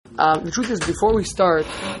The truth is, before we start,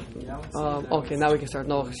 okay, now we can start.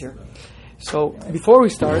 Noach is here. So before we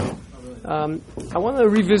start, I want to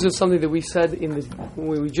revisit something that we said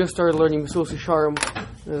when we just started learning Mesulas Yesharim.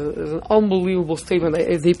 It's an unbelievable statement.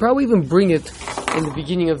 They probably even bring it in the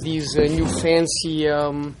beginning of these new fancy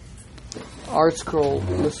art scroll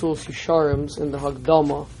Mesulas Yesharims in the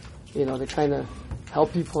Hagdama. You know, they're trying to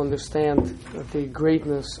help people understand the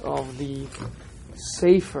greatness of the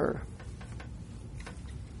Sefer.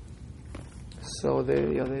 So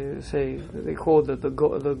they say, they quote that the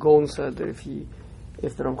Gaon said that if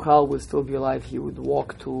the Ramchal would still be alive, he would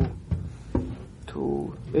walk to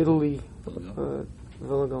Italy.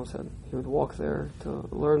 Vilna Gaon said he would walk there to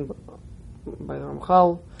learn by the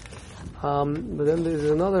Ramchal. But then there's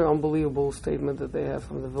another unbelievable statement that they have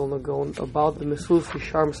from the Vilna Gaon about the Mesulas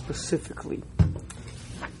Yesharim specifically.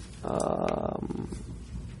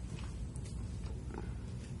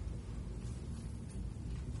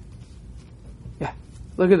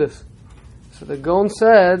 Look at this. So the Gaon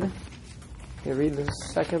said, you read the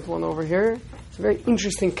second one over here. It's a very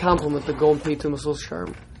interesting compliment the Gaon paid to Mesulas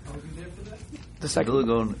Yesharim. The second. The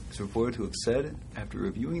Gaon is reported to have said, after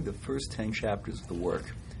reviewing the first 10 chapters of the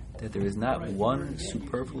work, that there is not one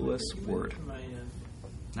superfluous word,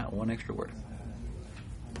 not one extra word.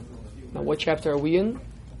 Now, what chapter are we in?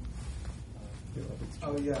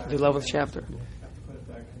 The 11th chapter.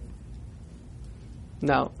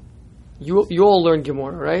 Now, you all learned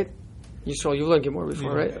Gemara, right? You've learned Gemara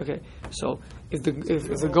before, right? Okay. So if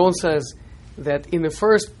the Gaon says that in the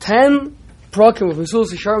first 10 prakim of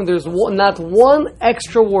Mesulas Yesharim there's not one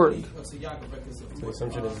extra word. The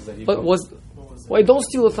assumption is that wait, don't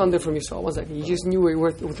steal the thunder from Yisrael. 1 second. You just knew we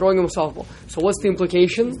were throwing him a softball. So what's the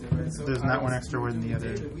implication? So there's not one extra word in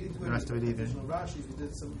the rest of it either.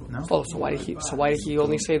 No? Oh, so why did he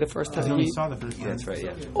only say the first time? He only saw the first time. That's right,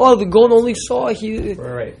 yeah. Oh, the Gaon only saw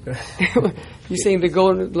Right. You're saying the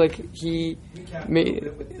Gaon, like, he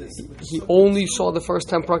only saw the first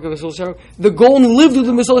time prakim of Mesulas Yesharim. The Gaon lived with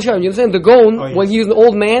the Mesulas Yesharim. You understand? The Gaon, when he was an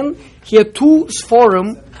old man, he had 2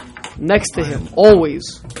 Sforim next to him,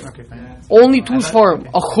 always. Okay, fine. Only 2 Sforim,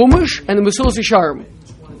 a Chumash and a Mesulas Yesharim.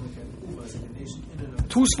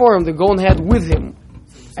 2 Sforim the Gaon had with him.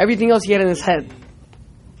 Everything else he had in his head.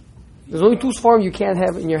 There's only 2 Sforim you can't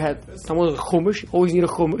have in your head. Someone was a Chumash, you always need a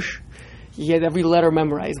Chumash. He had every letter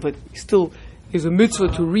memorized, but still, there's a mitzvah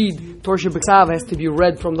to read. Torah Shebeksav has to be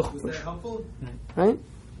read from the Chumash. Right?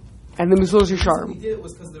 And the Mesulas Yesharim. He did it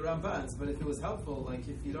was because of the Rambans, but if it was helpful, like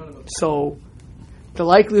if you don't have a... So, the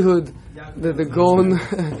likelihood that the Gaon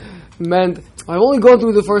meant, I've only gone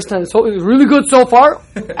through the first time, so it's really good so far.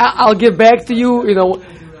 I'll get back to you. You know,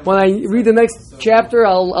 when I read the next chapter,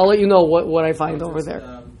 I'll let you know what I find over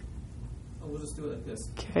there. We'll just do it like this.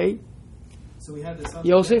 Okay. So we have the sons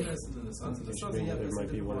Yosef? There might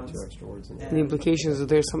be 1 or 2 extra words in there. The implication is that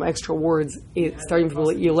there's some extra words starting from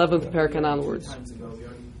the 11th parak and onwards. Times ago, we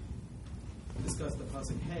already discussed the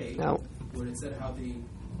pasuk Hey, Now, where it said how the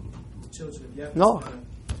children of Yefes. No.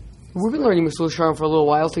 We've been learning Mesulas Yesharim for a little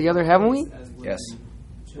while together, haven't we? Yes.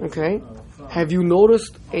 Okay. Have you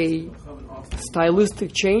noticed a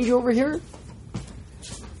stylistic change over here?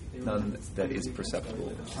 None that is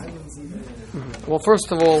perceptible. Well,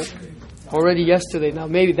 first of all, already yesterday. Now,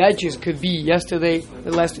 maybe that just could be yesterday.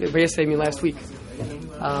 Last week.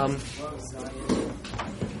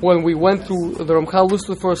 When we went through the Ramchal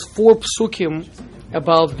listed for us 4 psukim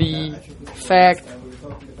about the fact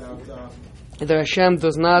that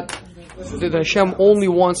Hashem only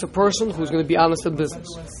wants a person who's going to be honest in business.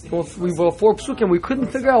 Well, we were 4 psukim. We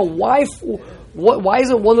couldn't figure out why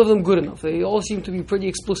isn't one of them good enough. They all seem to be pretty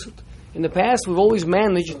explicit. In the past, we've always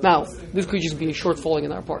managed. Now, this could just be a shortfalling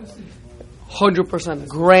in our part. 100%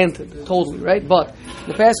 granted, totally, right? But in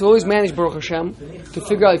the past, we always managed, Baruch Hashem, to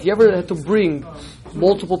figure out if you ever had to bring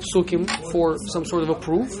multiple psukim for some sort of a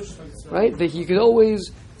proof, right? That you could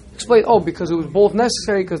always explain, because it was both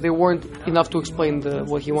necessary, because they weren't enough to explain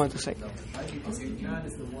what he wanted to say.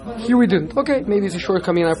 Here we didn't. Okay, maybe it's a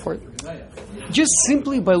shortcoming in our part. Just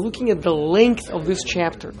simply by looking at the length of this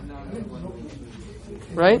chapter,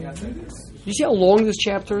 right? You see how long this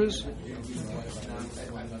chapter is?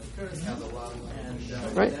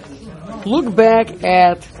 Right? Look back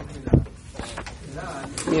at,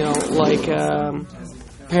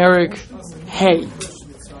 Parak Hey,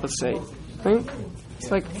 let's say, right?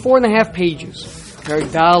 It's like 4.5 pages. Parak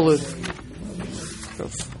Daled,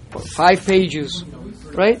 5 pages,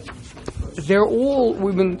 right? They're all,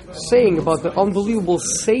 we've been saying about the unbelievable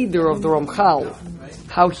Seder of the Ramchal,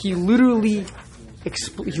 how he literally,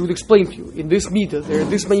 he would explain to you, in this Midah, there are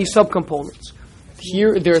this many subcomponents.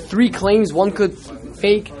 Here, there are 3 claims one could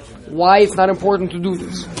make why it's not important to do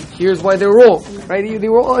this. Here's why they're wrong, right? They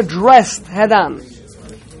were all addressed head on.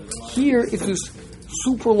 Here it's this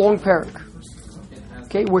super long parak,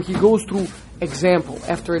 okay, where he goes through example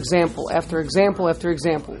after example after example after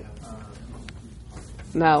example.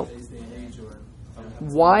 Now,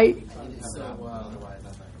 why?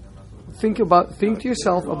 Think to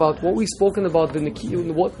yourself about what we've spoken about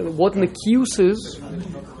what Nikius is,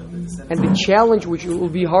 and the challenge which will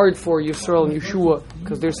be hard for Yisrael and Yeshua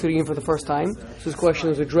because they're sitting in for the first time. So this question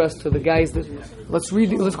is addressed to the guys that. Let's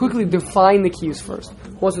quickly define Nikius first.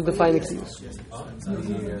 Who wants to define Nikius?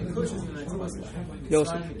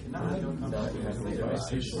 Yosef.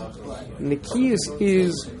 Nikius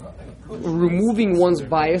is removing one's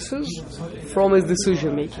biases from his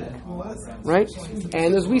decision making, right?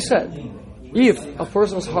 And as we said, if a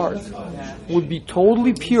person's heart would be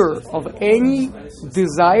totally pure of any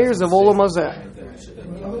desires of Olam Hazeh,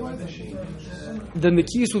 then the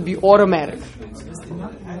keys would be automatic,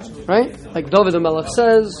 right? Like David HaMelech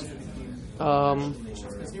says,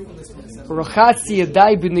 "Rachatzi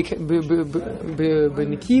yadai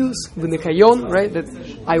b'nikius, right? That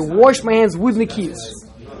I wash my hands with nikiyus."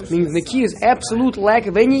 Means nikiyus is absolute lack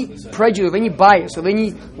of any prejudice, of any bias, of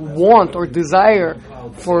any want or desire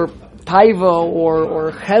for taiva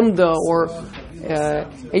or chemda or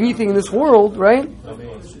anything in this world, right?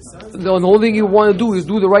 The only thing you want to do is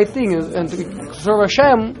do the right thing and to serve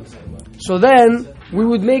Hashem. So then we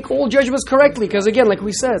would make all judgments correctly, because again, like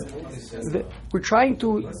we said, we're trying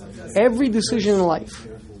to. Every decision in life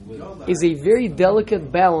is a very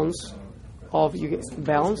delicate balance of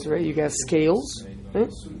balance, right? You got scales,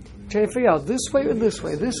 right? Trying to figure out this way or this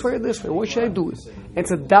way, this way or this way. What should I do? And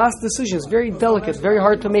it's a das decision. It's very delicate. Very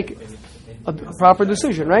hard to make a proper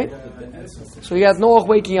decision, right? So you got Noach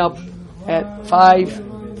waking up at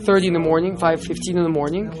 5:30 in the morning, 5:15 in the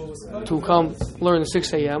morning, to come learn at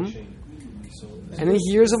 6 a.m. And then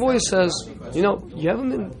he hears a voice says,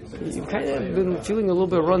 you've kind of been feeling a little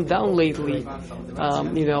bit run down lately.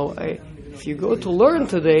 If you go to learn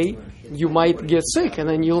today, you might get sick, and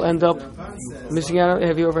then you'll end up missing out.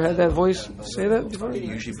 Have you ever had that voice say that before? You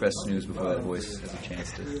usually press snooze before that voice has a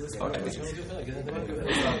chance to talk to me.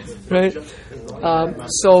 Right?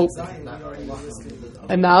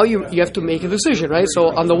 And now you have to make a decision, right? So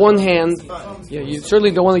on the one hand, you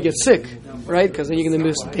certainly don't want to get sick, right? Because then you're going to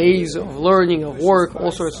miss days of learning, of work,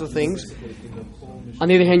 all sorts of things. On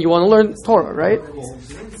the other hand, you want to learn Torah, right?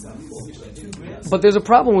 But there's a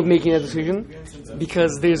problem with making that decision,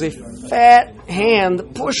 because there's a fat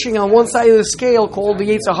hand pushing on one side of the scale called the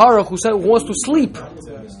Yetzer Hara, who wants to sleep,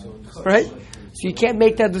 right? So you can't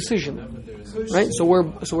make that decision, right? So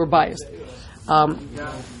we're biased.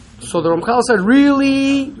 So the Ramchal said,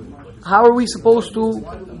 really, how are we supposed to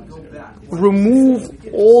remove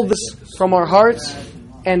all this from our hearts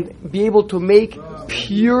and be able to make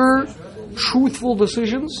pure, truthful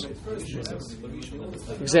decisions?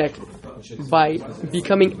 Exactly. By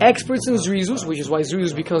becoming experts in Zrizus, which is why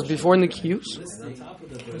Zrizus becomes before Nikius,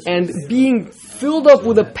 and being filled up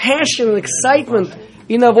with a passion and excitement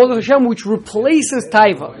in Avodas Hashem, which replaces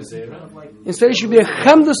Taiva. Instead, it should be a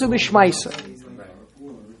Chamdus of the Shmaisa.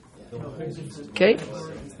 Okay?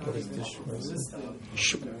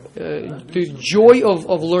 The joy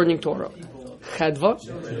of learning Torah. Chadva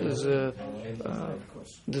is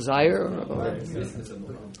desire.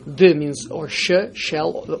 De means or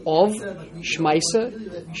shell of. Shmaita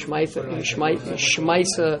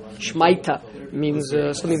means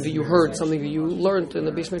something that you heard, something that you learned in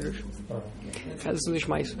the Beis Midrash. This is the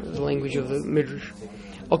Shmaisa, the language of the Midrash.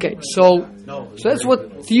 Okay, so that's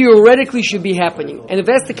what theoretically should be happening. And if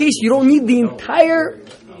that's the case, you don't need the entire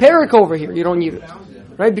parak over here. You don't need it.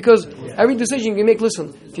 Right? Because every decision you can make,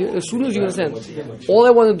 listen, as soon as you understand, all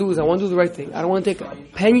I want to do is I want to do the right thing. I don't want to take a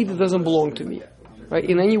penny that doesn't belong to me. Right?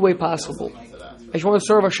 In any way possible. I just want to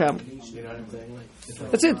serve Hashem.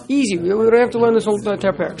 That's it. Easy. We don't have to learn this whole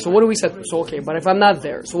entire parak. So what do we say? So okay, but if I'm not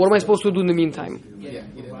there, so what am I supposed to do in the meantime?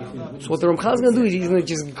 So what the Ramchal is going to do is he's going to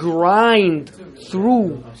just grind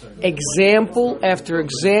through example after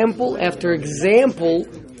example after example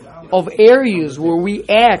of areas where we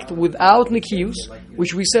act without Nikius,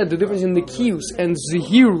 which we said the difference in Nikius and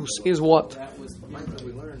Zehirus is what?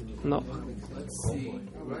 No.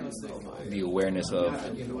 The awareness of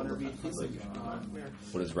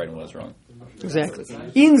what is right and what is wrong. Exactly.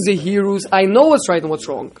 In Zehirus, I know what's right and what's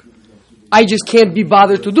wrong. I just can't be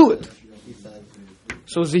bothered to do it.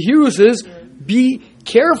 So Zehirus is be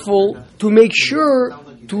careful to make sure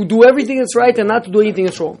to do everything that's right and not to do anything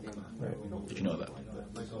that's wrong. Did you know that?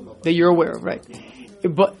 That you're aware of, right?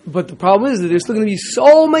 But the problem is that there's still going to be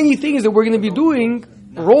so many things that we're going to be doing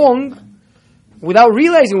wrong without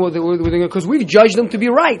realizing what we're doing, because we've judged them to be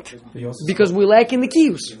right, because we lack in the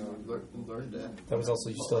cues. That was also,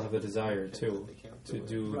 you still have the desire too to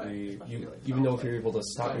do even though if you're able to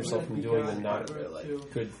stop yourself from doing the not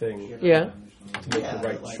good thing, Yeah, to make the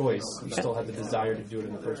right choice, you still have the desire to do it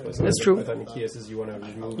in the first place. That's true. I thought Nikias is you want to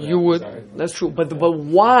remove that you would. desire. That's true. But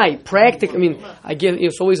why? I mean, again,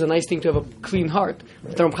 it's always a nice thing to have a clean heart.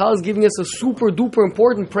 But the Ramchal is giving us a super duper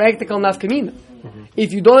important practical nafkamina.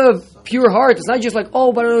 If you don't have a pure heart, it's not just like,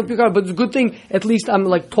 oh, but I don't have a pure heart, but it's a good thing, at least I'm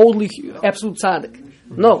like totally absolute tzaddik.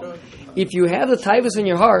 No. If you have the taivas in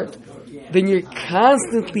your heart, then you're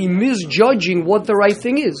constantly misjudging what the right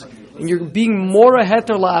thing is. And you're being more a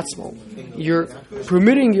heter la'atzmo. You're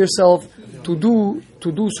permitting yourself to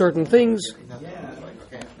do certain things.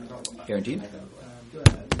 Guaranteed?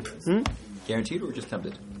 Guaranteed or just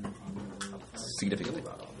tempted? Significantly.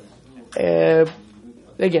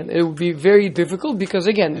 Again, it would be very difficult because,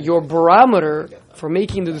 again, your barometer for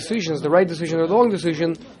making the decisions, the right decision or the wrong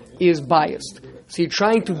decision, is biased. So you're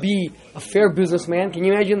trying to be a fair businessman. Can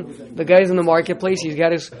you imagine the guy's in the marketplace? He's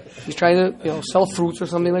trying to sell fruits or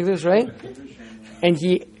something like this, right? And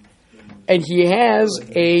he has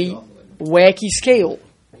a wacky scale,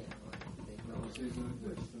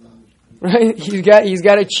 right? He's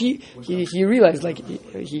got a cheat. He realized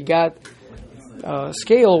he got a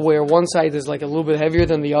scale where one side is like a little bit heavier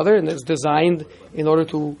than the other, and it's designed in order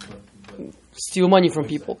to steal money from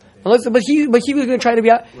people. But he was going to try to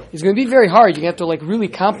be. It's going to be very hard. You have to really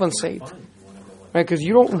compensate, right? Because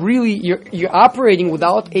you don't really you're operating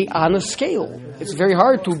without a honest scale. It's very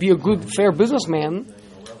hard to be a good, fair businessman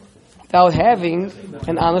without having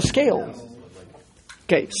an honest scale.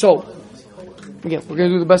 Okay, so again, we're going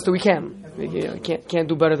to do the best that we can. Can't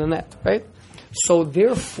do better than that, right? So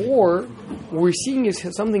therefore, what we're seeing is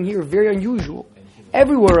something here very unusual.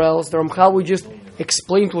 Everywhere else, the Ramchal would just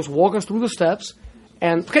explain to us, walk us through the steps,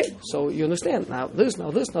 and okay, so you understand, now this, now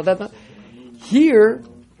that. Now. Here,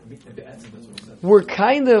 we're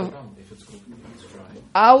kind of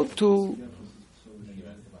out to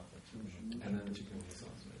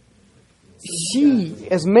see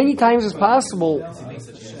as many times as possible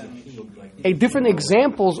different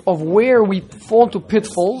examples of where we fall into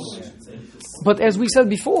pitfalls. But as we said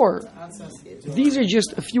before, these are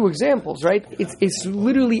just a few examples, right? It's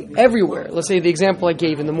literally everywhere. Let's say the example I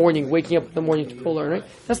gave in the morning, waking up in the morning to go learn, right?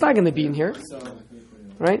 That's not going to be in here,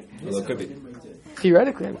 right? Well, it could be.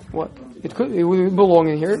 Theoretically, what? It would belong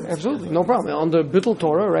in here, absolutely, no problem. On the Bittul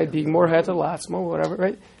Torah, right, being more heter latzmo, whatever,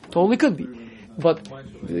 right? Totally could be. But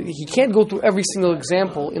he can't go through every single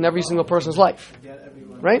example in every single person's life,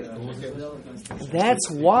 right? That's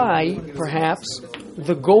why, perhaps,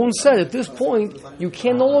 the Gaon said at this point, you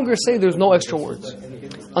can no longer say there's no extra words.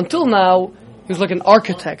 Until now, he was like an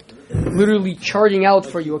architect, literally charting out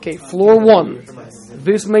for you, okay, floor 1,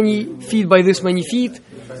 this many feet by this many feet,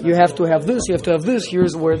 you have to have this, you have to have this,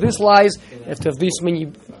 here's where this lies, you have to have this many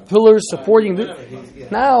pillars supporting this.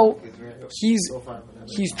 Now, he's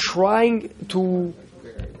trying to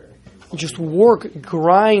just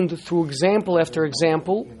grind through example after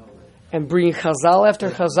example, and bring Chazal after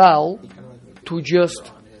Chazal to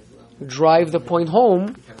just drive the point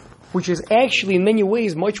home, which is actually in many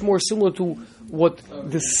ways much more similar to what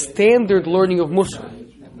the standard learning of Musar.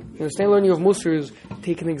 The standard learning of Musar is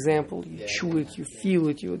take an example, you chew it, you feel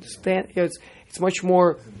it, you understand. It's much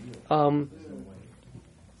more. You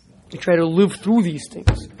try to live through these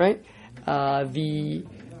things, right?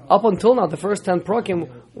 Up until now, the first 10 prakim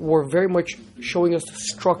were very much showing us the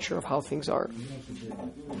structure of how things are.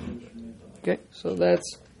 Okay, so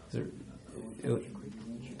that's.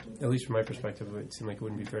 At least from my perspective, it would seem like it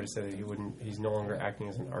wouldn't be fair to say that he's no longer acting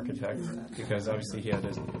as an architect, because obviously he had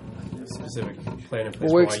a specific plan in place.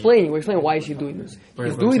 Well, we're explaining why is he doing this.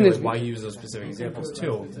 He's doing this. Why he use those specific examples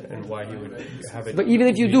too, and why he would have it. But even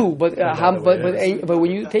if you do, but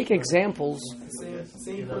when you take examples,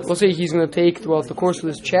 let's say he's going to take throughout the course of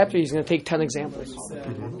this chapter, he's going to take 10 examples.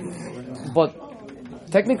 Mm-hmm.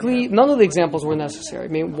 But technically, none of the examples were necessary. I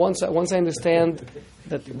mean, once I understand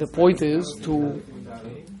that the point is to.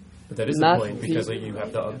 But that is the point, because you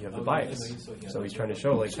have the bias. So he's trying to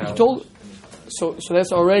show how. So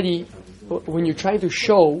that's already when you're trying to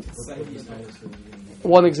show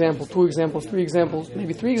one example, 2 examples, 3 examples.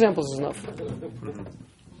 Maybe 3 examples is enough,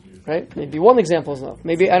 right? Maybe 1 example is enough.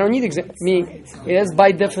 Maybe I don't need example. Meaning, it is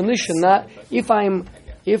by definition not if I'm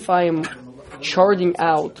charting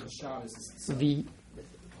out the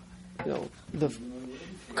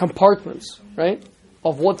compartments, right,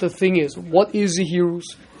 of what the thing is. What is the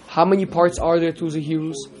Zehirus? How many parts are there to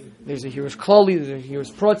Zehirus? There's Zehirus Klali, there's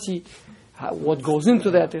Zehirus Prati. what goes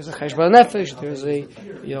into that. There's a cheshbon nefesh. There's a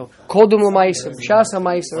kodem l'maisa, b'shas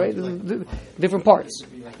ha'maisa, right? Different parts.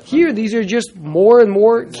 Here, these are just more and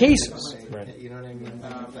more cases. Right.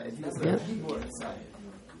 Yeah.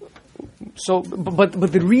 So, but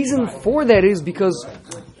the reason for that is because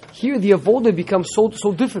here the avoda becomes so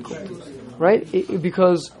difficult, right?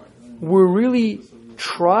 Because we're really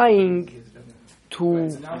trying to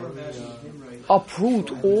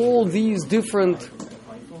uproot all these different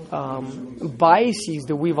biases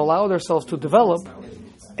that we've allowed ourselves to develop,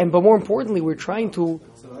 but more importantly, we're trying to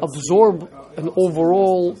absorb an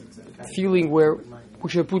overall feeling where we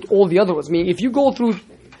should put all the other ones. I mean, if you go through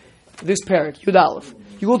this parak, Yud Aleph,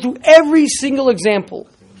 you go through every single example,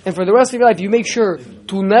 and for the rest of your life, you make sure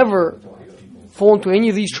to never fall into any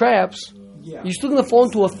of these traps, you're still going to fall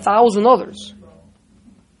into 1,000 others.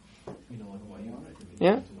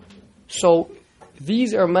 Yeah? So,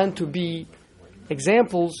 these are meant to be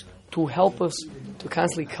examples to help us to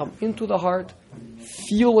constantly come into the heart,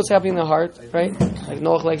 feel what's happening in the heart, right? Like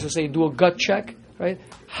Noach likes to say, do a gut check, right?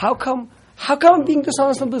 How come I'm being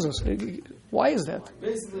dishonest in business? Why is that?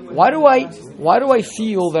 Why do I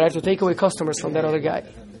feel that I have to take away customers from that other guy?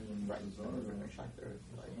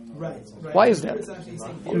 Why is that?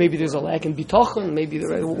 Or maybe there's a lack in bitachon, maybe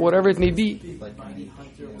whatever it may be.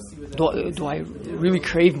 Do I really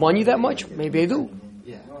crave money that much? Maybe I do.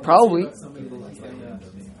 Probably.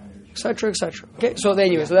 Etc. Etc. Okay. So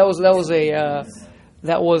anyway, so that was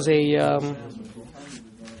a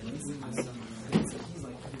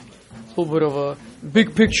little bit of a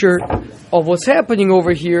big picture of what's happening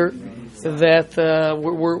over here. That's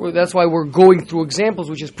why we're going through examples,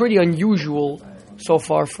 which is pretty unusual so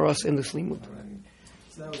far for us in this limud.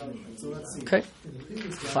 Okay,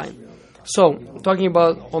 fine. So talking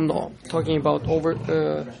about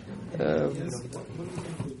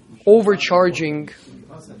overcharging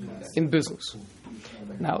in business.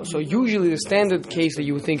 Now, so usually the standard case that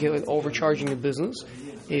you would think of overcharging in business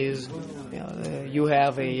is you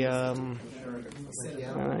have an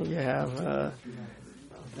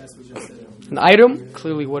item,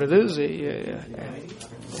 clearly what it is,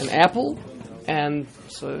 an apple, and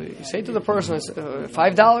so you say to the person, it's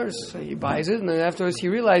 $5, so he buys it, and then afterwards he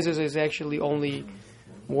realizes it's actually only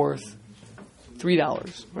worth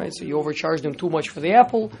 $3, right? So you overcharge them too much for the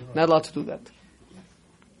apple, not allowed to do that.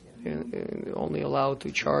 You're only allowed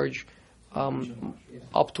to charge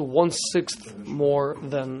up to 1/6 more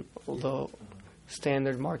than the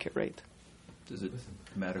standard market rate. Does it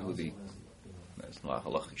matter who it's not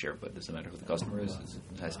halachic share, but does it matter who the customer is?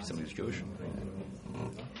 It has to be somebody who's Jewish.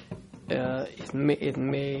 It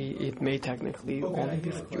may technically only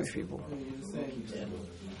be for Jewish people.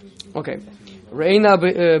 Okay. Reina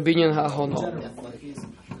binyan hahono.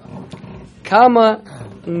 Kama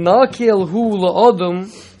nakel hu la'odom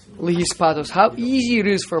lihispatos. How easy it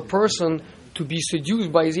is for a person to be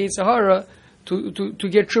seduced by his Yetzer Hara, to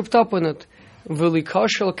get tripped up in it.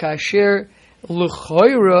 V'likashel kasher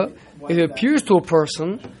l'choira. It appears to a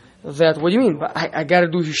person that, what do you mean? But I got to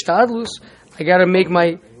do hishtadlus. I got to make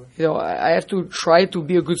my, I have to try to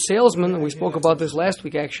be a good salesman. And we spoke about this last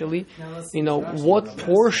week, actually. What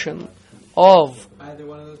portion of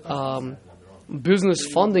business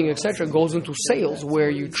funding, etc., goes into sales, where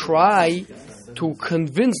you try to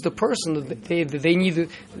convince the person that they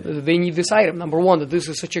need this item. Number one, that this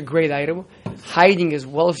is such a great item, hiding as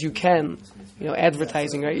well as you can.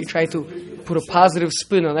 Advertising, right? You try to put a positive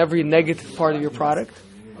spin on every negative part of your product,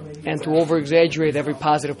 and to over-exaggerate every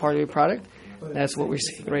positive part of your product. That's what we're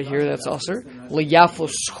seeing right here. That's aser.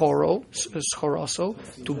 Leyafos schoroso,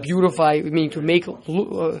 to beautify, meaning to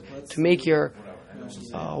make your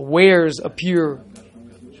wares appear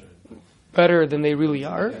better than they really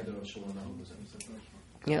are.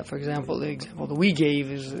 Yeah, for example, the example that we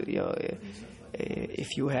gave is,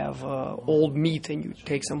 if you have old meat and you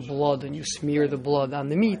take some blood and you smear the blood on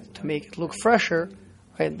the meat to make it look fresher,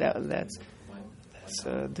 right? That's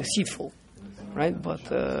deceitful, right? But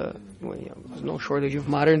there's no shortage of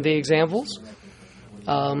modern day examples.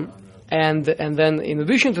 And then in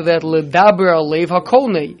addition to that, ledaber alev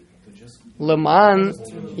hakonei leman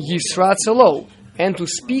yisrat selo, and to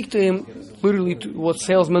speak to him, literally to what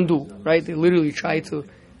salesmen do, right? They literally try to.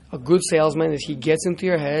 A good salesman is he gets into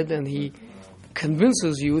your head and he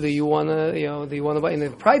convinces you that you wanna buy, and they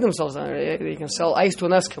pride themselves on it. They can sell ice to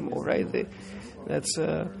an Eskimo, right? That's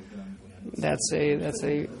a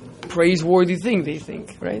praiseworthy thing, they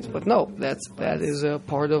think, right? But no, that is a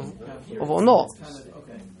part of ono.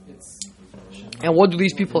 And what do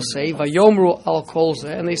these people say? Vayomru al kolze,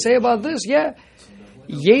 and they say about this,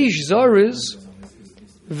 yesh zariz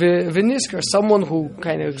v'nisker, someone who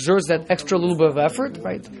kind of exerts that extra little bit of effort,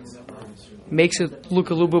 right? makes it look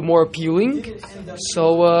a little bit more appealing.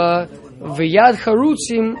 So, v'yad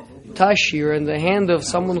charutzim tashir, in the hand of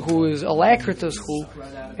someone who is alacritous, who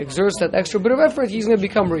exerts that extra bit of effort, he's going to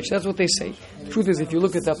become rich. That's what they say. The truth is, if you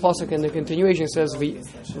look at that pasuk in the continuation, it says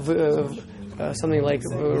something like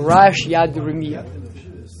Rash Yad Remiyah.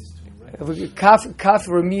 Kaf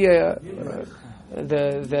Remiyah,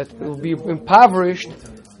 that will be impoverished,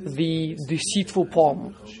 the deceitful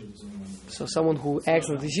palm. So someone who acts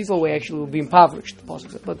in a deceitful way actually will be impoverished. The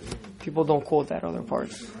pasuk says, but people don't quote that other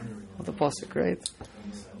part of the pasuk, right?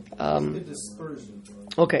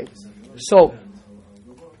 Okay, so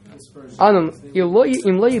Anam im lo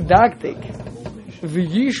yidaktik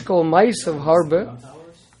v'yishkol ma'asav harbe.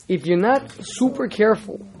 If you're not super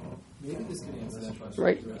careful,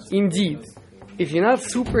 right? Indeed, if you're not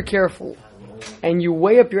super careful and you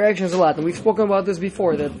weigh up your actions a lot, and we've spoken about this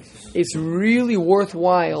before, that it's really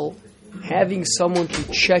worthwhile having someone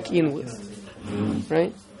to check in with,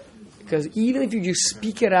 right? Because even if you just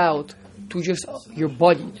speak it out to just your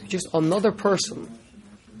buddy, to just another person,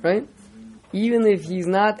 right? Even if he's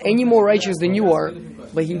not any more righteous than you are,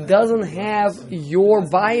 but he doesn't have your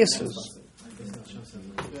biases,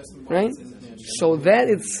 right? So that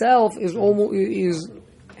itself is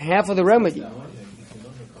half of the remedy.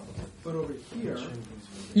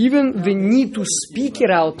 Even the need to speak it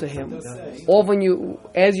out to him, or when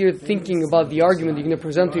as you're thinking about the argument you're going to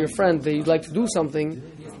present to your friend that you'd like to do something,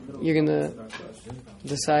 you're going to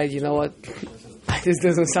decide, you know what, this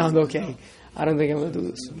doesn't sound okay. I don't think I'm going to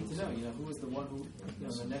do this.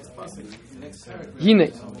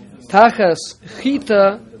 Hine, tachas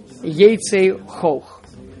chita yetze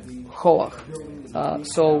choach.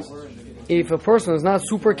 So, if a person is not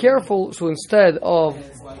super careful, so instead of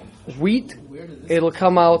wheat, it'll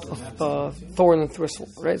come out of thorn and thistle,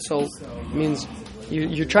 right? So, it means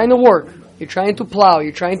you're trying to work, you're trying to plow,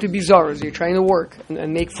 you're trying to be zaras, you're trying to work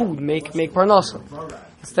and make food, make parnasa.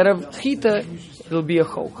 Instead of chita, it'll be a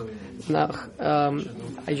choch. Now,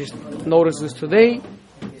 I just noticed this today.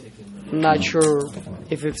 I'm not sure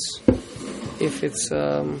if it's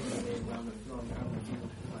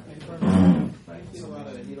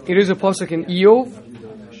it is a pasuk in Eov.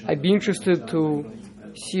 I'd be interested to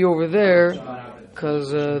see over there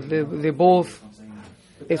because they both,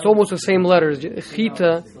 it's almost the same letters.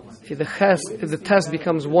 Chita, if the tes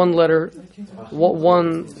becomes one letter,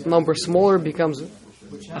 one number smaller becomes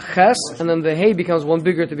a ches, and then the hey becomes one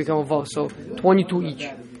bigger to become a vav. So 22 each.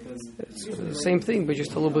 It's the same thing, but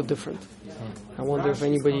just a little bit different. I wonder if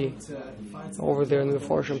anybody over there in the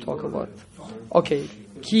Farshim talk about it. Okay.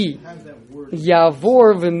 Ki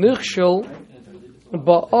yavor v'nichshel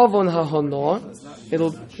ba'avon hahana.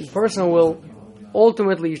 The person will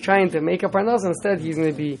ultimately trying to make a parnas. Instead, he's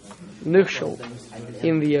going to be nichshel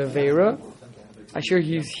in the avera. Asher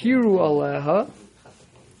he's hiru aleha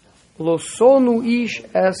lo sonu ish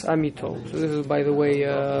es amito. So this is, by the way,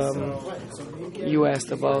 you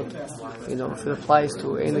asked about, if it applies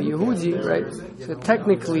to Eino Yehudi, right? So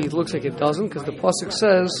technically, it looks like it doesn't, because the pasuk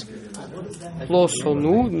says lo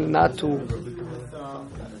sonu, not to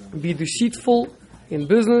be deceitful in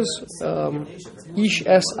business. Ish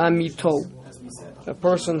es amito, a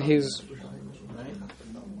person, his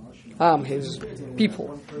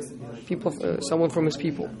people, someone from his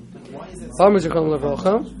people.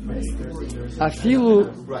 Afilu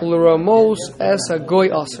l'ramos es a goy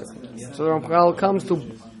aser. So the Ramchal comes to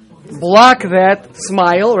block that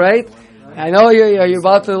smile, right? I know you're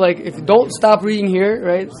about to, if you don't stop reading here,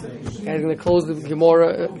 right? And you're going to close the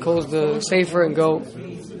Gemara, close the Sefer, and go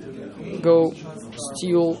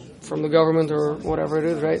steal from the government or whatever it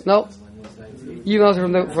is, right? No, even also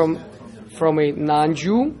from a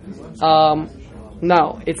non-Jew.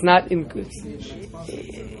 Now it's not in.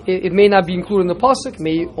 It may not be included in the pasuk.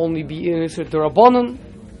 May only be in Isser D'Rabbanan,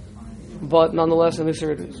 but nonetheless, in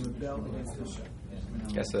Isser it is.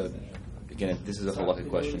 Yes, again, this is a halachic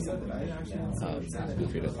question. Feel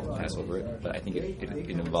free to pass over it, but I think it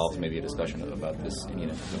involves maybe a discussion about this in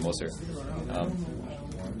the Moser.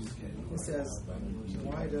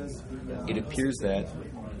 It appears that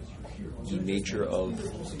the nature of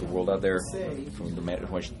the world out there, from the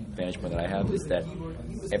vantage point that I have, is that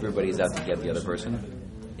everybody is out to get the other person.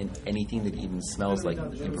 And anything that even smells like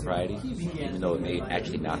impropriety, even though it may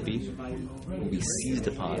actually not be, will be seized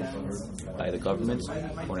upon by the government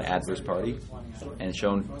or an adverse party and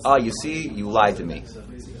shown, you see, you lied to me.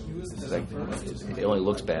 It's like, it only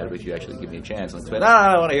looks bad, but if you actually give me a chance, I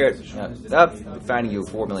don't want to hear it. I'm finding you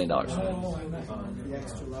 $4 million.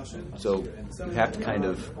 So you have to kind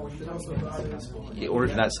of, in order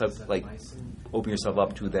to not open yourself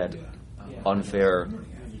up to that unfair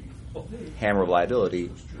hammer of liability,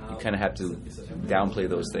 you kind of have to downplay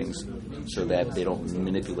those things so that they don't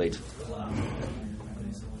manipulate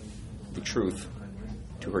the truth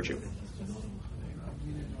to hurt you.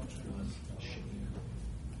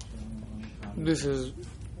 This is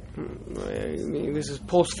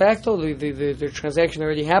post facto. The transaction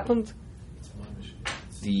already happened.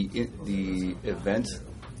 The event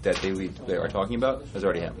that they are talking about has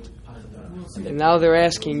already happened. And now they're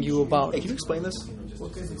asking you about. Hey, can you explain this?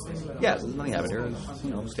 Yeah, nothing happened here.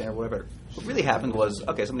 Standard, whatever. What really happened was,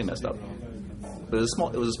 okay, somebody messed up. But it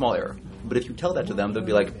was a small error. But if you tell that to them, they'll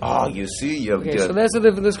be like, "Oh, you see, you have." Okay, so that's a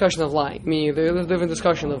different discussion of lying. There's a different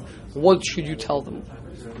discussion of what should you tell them.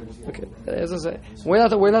 Okay, as I say, we're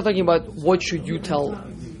not talking about what should you tell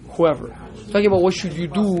whoever. We're talking about what should you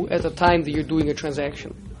do at the time that you're doing a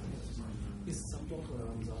transaction.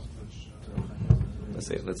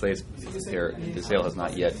 Let's say the sale has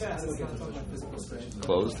not yet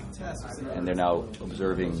closed, and they're now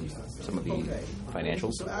observing some of the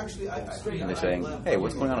financials, and they're saying, "Hey,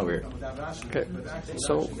 what's going on over here?" Okay,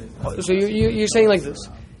 so you're saying like this.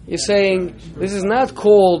 You're saying this is not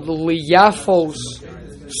called liyafos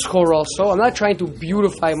schoroso. I'm not trying to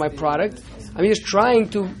beautify my product. I'm just trying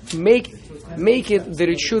to make it that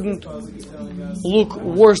it shouldn't look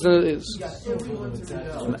worse than it is.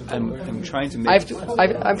 I'm trying to make.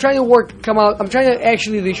 I'm trying to come out. I'm trying to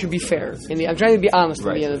actually. They should be fair. I'm trying to be honest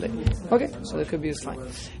at the end of the day. Okay, so that could be just fine.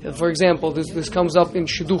 For example, this comes up in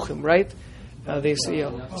shidduchim, right? They say,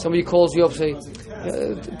 somebody calls you up, say,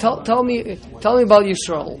 tell me about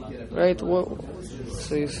Yisrael, right?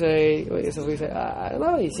 So you say, I don't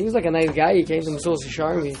know. He seems like a nice guy. He came to Mesilas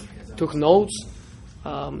Yesharim. He took notes.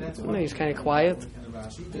 He's kind of quiet.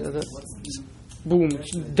 Boom,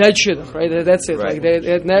 dead shit, right? That's it. Right. Like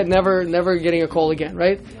they're never getting a call again,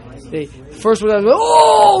 right? They first one,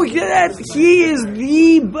 oh, yeah, he is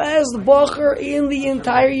the best bacher in the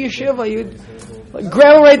entire yeshiva. You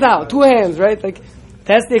grab him right now, 2 hands, right? Like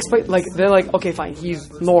that's the expect. Like they're like, okay, fine, he's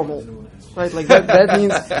normal, right? Like that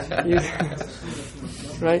means he's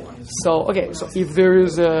right. So so if there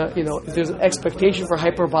is if there's an expectation for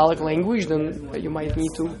hyperbolic language, then you might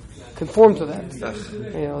need to conform to that,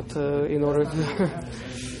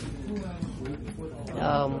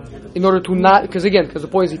 in order to not, because the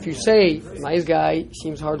point is, if you say nice guy,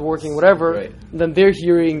 seems hardworking, whatever, right, then they're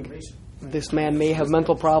hearing this man may have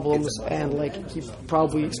mental problems and like he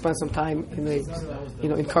probably spent some time in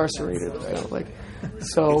incarcerated,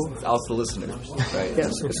 so it's out the listener, right?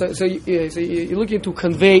 Yes. So you're looking to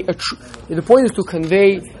convey the point is to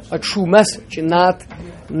convey a true message, and not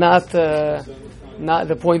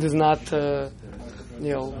the point is not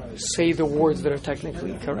say the words that are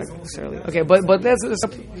technically correct necessarily. Okay, but that's a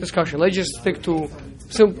discussion. Let's just stick to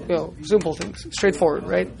simple things, straightforward,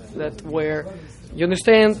 right? That where you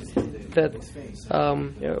understand that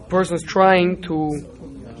a person is trying to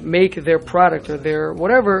make their product or their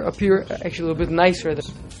whatever appear actually a little bit nicer.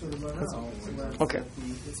 Okay.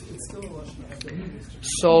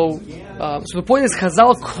 So the point is,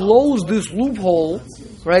 Chazal closed this loophole,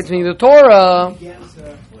 right? Meaning the Torah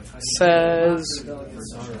says,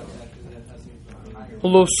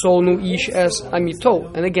 "Lo sonu ish es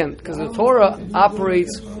amito," and again, because the Torah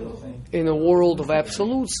operates in a world of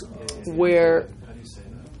absolutes, where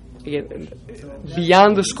again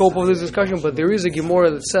beyond the scope of this discussion, but there is a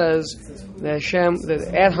Gemara that says that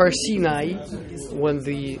at Har Sinai, when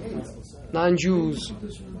the non-Jews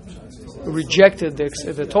rejected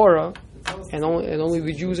the Torah, and only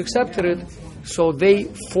the Jews accepted it, so they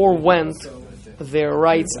forewent their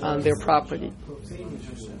rights on their property.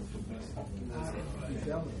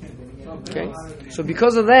 Okay, so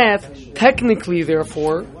because of that, technically,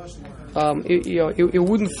 therefore, it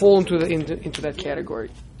wouldn't fall into that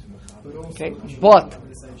category. Okay, but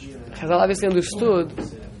Chazal obviously understood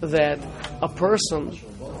that a person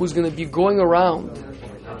who's going to be going around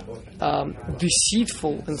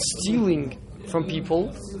deceitful and stealing from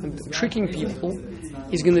people and tricking people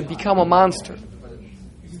is going to become a monster,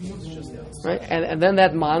 right? And then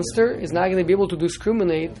that monster is not going to be able to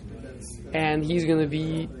discriminate, and he's going to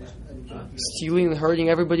be stealing and hurting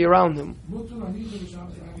everybody around him.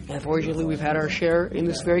 Unfortunately, we've had our share in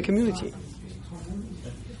this very community.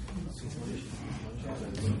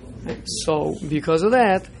 So, because of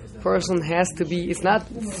that, person has to be, it's not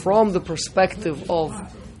from the perspective of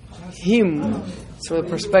him, it's from the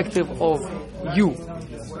perspective of you.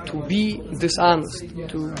 To be dishonest,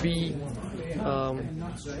 to be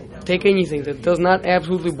take anything that does not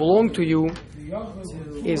absolutely belong to you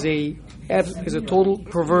is a total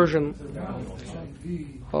perversion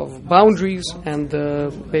of boundaries, and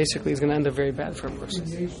basically is going to end up very bad for a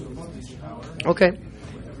person. Okay.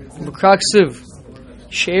 B'kraksiv,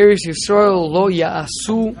 She'eres Yisrael lo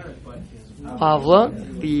ya'asu avla,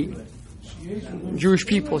 the Jewish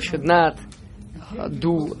people should not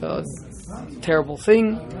do a terrible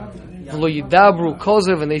thing. V'lo yidabru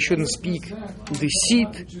kozev, and they shouldn't speak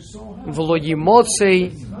deceit. V'lo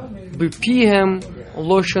yimotzei b'pihem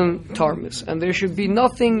loshen tarmis, and there should be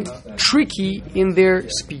nothing tricky in their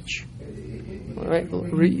speech. All right,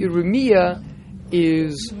 Remia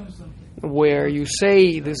is where you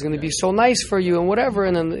say this is going to be so nice for you and whatever,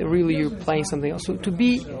 and then really you're playing something else. So to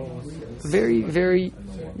be very, very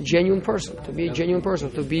genuine person, to be a genuine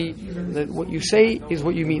person, to be that what you say is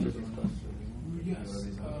what you mean.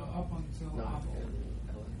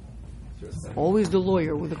 Always the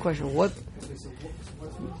lawyer with the question: What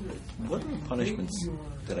are the punishments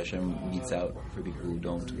that Hashem metes out for people who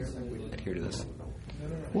don't adhere to this?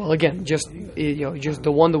 Well, again, just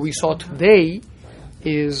the one that we saw today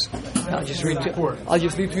is. I'll just read through the I'll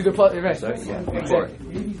just read through the pasuk.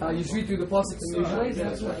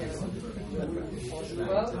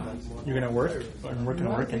 You're going to work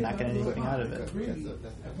and not get anything out of it.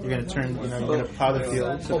 You're going to turn, you're going to plow the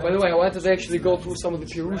field. Oh, by the way, I wanted to actually go through some of the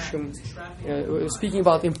Pirushim, speaking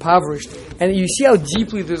about impoverished, and you see how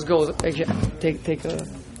deeply this goes. Actually, take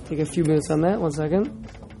a few minutes on that. 1 second.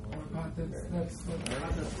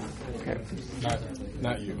 Okay.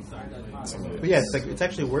 Not you. But yeah, it's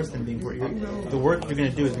actually worse than being poor. The work you're going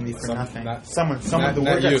to do is going to be for nothing. Someone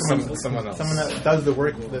that does the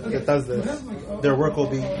work that does this, their work will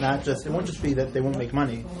be not just. It won't just be that they won't make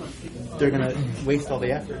money. They're going to waste all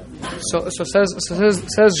the effort. So says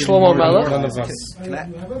Shlomo Melech.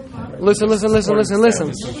 Listen.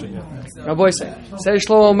 Rabbi says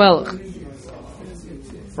Shlomo Melech.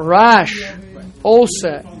 Rash,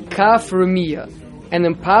 Ose, Kaf, Remia. An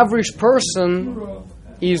impoverished person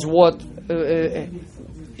is what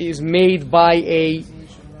is made by a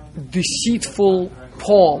deceitful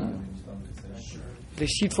palm.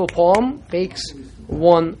 Deceitful palm makes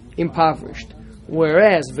one impoverished.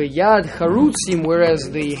 Whereas the yad charutzim, whereas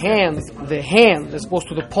the hand as opposed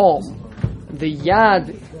to the palm, the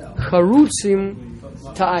yad charutzim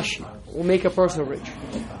ta'ashi will make a person rich.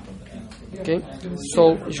 Okay,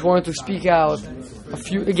 so I just wanted to speak out a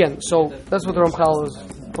few again. So that's what the Ramchal is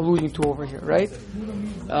alluding to over here, right?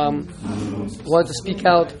 Wanted to speak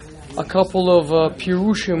out a couple of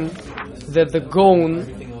pirushim that the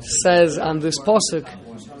Gaon says on this pasuk,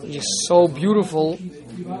 which is so beautiful.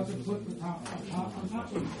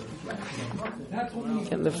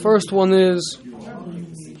 And the first one is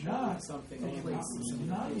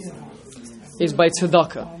by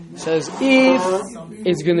tzedakah. It says if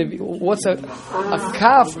it's going to be what's a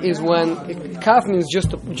kaf is when kaf means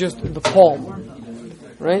just the palm,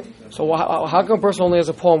 right? So how come a person only has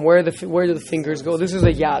a palm? Where do the fingers go? This is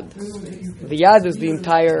a yad. The yad is the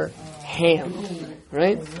entire hand,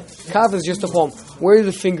 right? Kaf is just a palm. Where do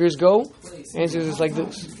the fingers go? The answer is like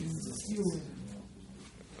this.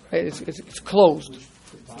 Right? It's closed.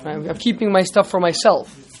 Right? I'm keeping my stuff for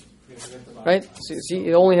myself. Right? See,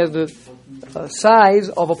 it only has the size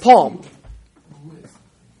of a palm.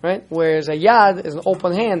 Right? Whereas a yad is an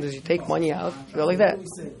open hand, as you take money out, you go like that.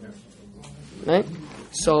 Right?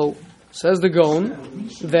 So, says the Gaon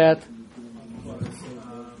that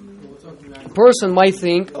a person might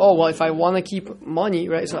think, oh well, if I want to keep money,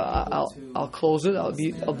 right? So I'll close it. I'll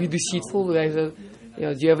be deceitful. The guy says,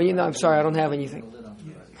 do you have any? No, I'm sorry, I don't have anything.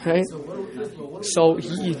 Right? So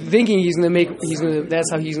he's thinking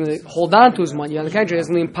that's how he's going to hold on to his money. On the contrary, he's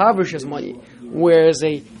going to impoverish his money. Whereas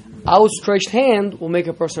a outstretched hand will make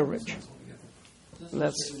a person rich.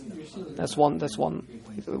 That's one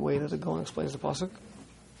way that the Gaon explains the pasuk.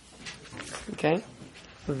 Okay,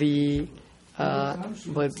 but the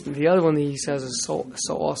other one he says is so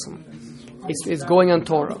awesome. It's going on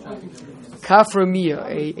Torah. Kaf Remia,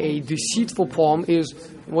 a deceitful palm is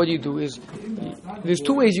what you do is there's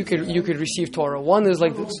two ways you could receive Torah. One is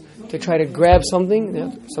like this, to try to grab something.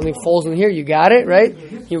 Something falls in here, you got it, right?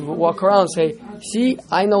 You walk around and say, see,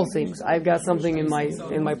 I know things. I've got something in my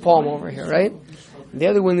palm over here, right? The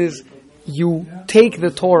other one is you take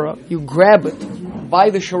the Torah, you grab it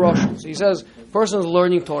by the shoroshim. So he says, person is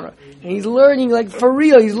learning Torah. And he's learning like for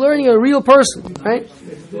real. He's learning a real person, right?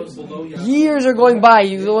 Years are going by.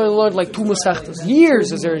 He's only learned like 2 masechtas.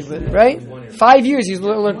 Years has already been, right? 5 years he's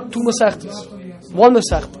learned 2 masechtas. 1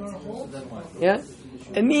 masechta. Yeah?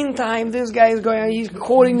 In the meantime, this guy is going, he's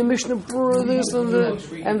quoting the Mishnah Berurah this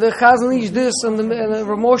and the Chazon Ish this and the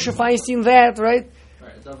Moshe Feinstein that, right?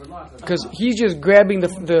 Because he's just grabbing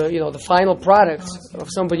the final products of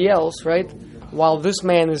somebody else, right? While this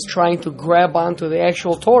man is trying to grab onto the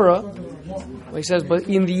actual Torah. He says, but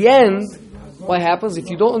in the end, what happens if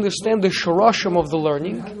you don't understand the shoroshim of the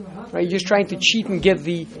learning, right? You're just trying to cheat and get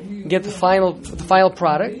the final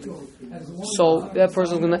product. So that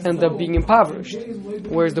person is going to end up being impoverished.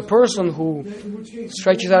 Whereas the person who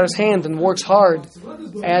stretches out his hand and works hard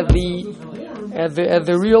at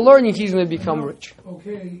the real learning, he's going to become rich.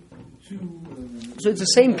 So it's the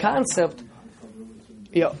same concept.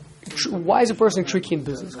 Yeah. Why is a person tricky in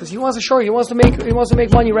business? Because he wants to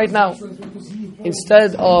make money right now.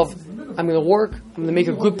 Instead of, I'm going to work, I'm going to make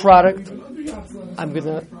a good product, I'm going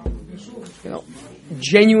to,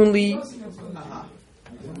 genuinely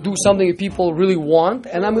do something that people really want,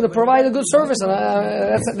 and I'm going to provide a good service, and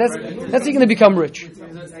that's going to become rich,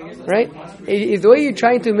 right? The way you're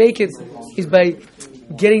trying to make it is by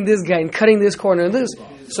getting this guy and cutting this corner and this.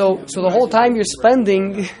 So the whole time you're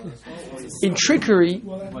spending in trickery,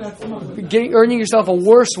 earning yourself a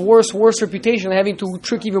worse reputation, having to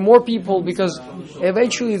trick even more people because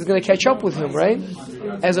eventually it's going to catch up with him, right?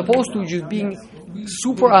 As opposed to just being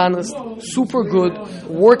super honest, super good,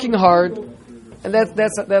 working hard, and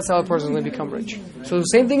that's how a person is going to become rich. So the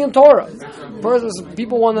same thing in Torah.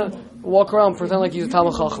 People want to walk around and pretend like he's a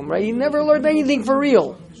Talmid Chacham, right? He never learned anything for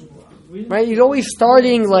real, right? He's always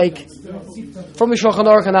starting like from the Shulchan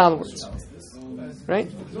Aruch and onwards, right?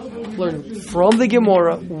 Learn from the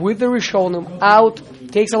Gemara with the Rishonim out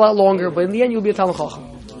takes a lot longer, but in the end you'll be a Talmid Chacham.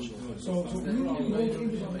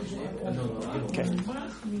 Okay.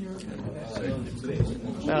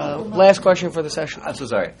 Last question for the session. I'm so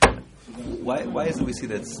sorry. Why is it we see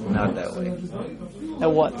that's not that way?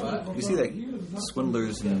 At what? We see that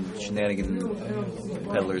swindlers and shenanigans and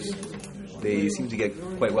peddlers, they seem to get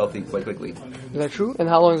quite wealthy quite quickly. Is that true? And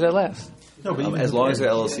how long does that last? No, but as long as their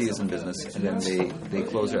LLC is in business, and then they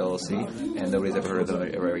close their LLC, and nobody's ever heard of them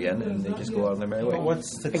ever again, and they just go out on their merry way.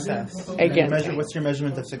 What's success? Again. What's your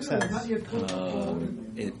measurement of success?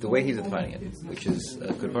 The way he's defining it, which is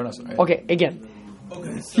good for us. Right? Okay, again.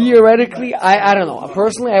 Theoretically, I don't know.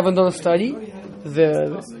 Personally, I haven't done a study.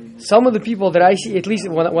 Some of the people that I see, at least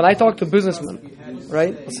when I talk to businessmen,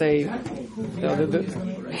 right? Let's say the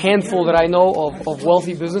handful that I know of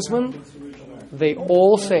wealthy businessmen, they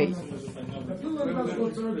all say,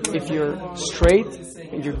 if you're straight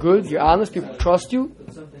and you're good, you're honest, people trust you,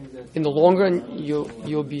 in the long run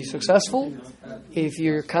you'll be successful. If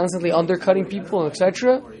you're constantly undercutting people,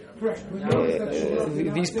 etc.,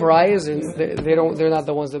 these pariahs, and they're not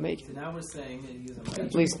the ones that make it.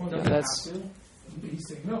 At least that's.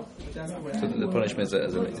 So the punishment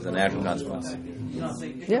is a natural consequence.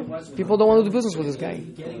 Yeah, people don't want to do business with this guy.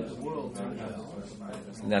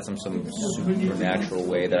 Not some supernatural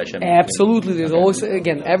way that I should. Absolutely, there's always,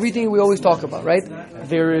 again, everything we always talk about, right?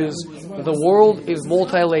 The world is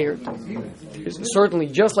multi-layered. Certainly,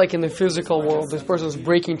 just like in the physical world, this person is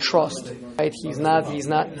breaking trust, right? He's not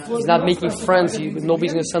making friends.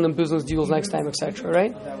 Nobody's going to send him business deals next time, etc.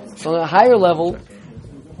 Right? So on a higher level,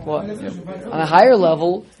 what? On a higher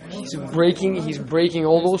level, he's breaking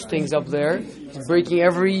all those things up there. He's breaking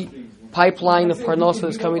every pipeline of parnasa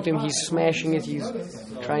that's coming to him. He's smashing it. He's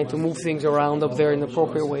trying to move things around up there in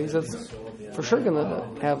appropriate ways. That's for sure going to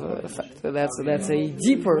have an effect. That's a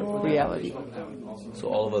deeper reality. So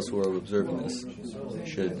all of us who are observing this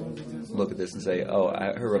should look at this and say, "Oh,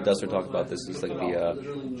 I heard Rav Dessler talk about this. It's like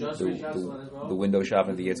the window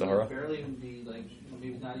shopping at the Yetzer Hara."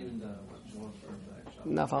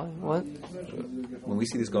 Not following. What? When we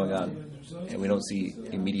see this going on, and we don't see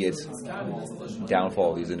immediate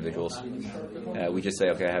downfall of these individuals, we just say,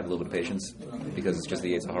 "Okay, I have a little bit of patience," because it's just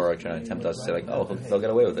the Yetzer Hara trying to tempt us to say, like, "Oh, they'll get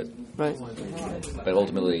away with it." Right. But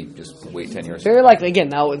ultimately, just wait 10 years. Very likely. Again,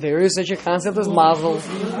 now there is such a concept as mazel. A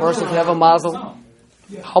person can have a mazel.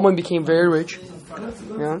 Haman became very rich.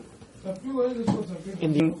 Yeah.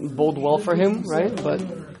 And didn't bode well for him, right? But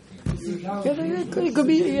it could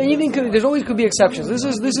be anything. There's always could be exceptions. This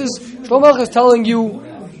is Shlomo Melech is telling you,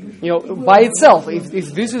 by itself. If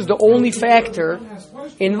this is the only factor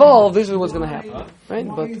involved, this is what's going to happen, right?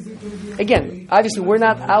 But again, obviously, we're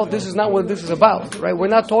not out. This is not what this is about, right? We're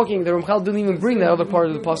not talking. The Ramchal didn't even bring that other part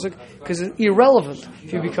of the pasuk because it's irrelevant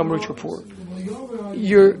if you become rich or poor.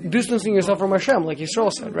 You're distancing yourself from Hashem, like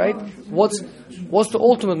Yisrael said, right? What's the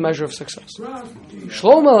ultimate measure of success?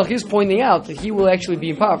 Shlomo Melech is pointing out that he will actually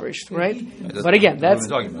be impoverished, right? But again, that's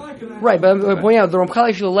right. But I'm pointing out the Ramchal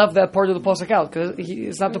actually left that part of the pasuk out because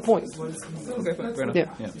it's not the point. Okay, fair enough.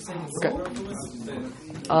 Yeah.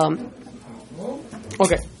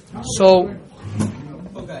 Okay. So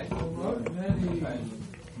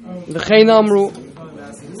the Chayin Amru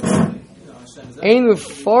Ein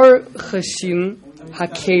Mefar Chasin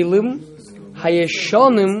Hakelim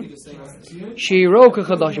Hayeshanim Sheiro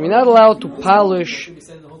Kachadashim. You're not allowed to polish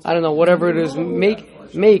I don't know, whatever it is,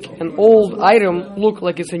 make an old item look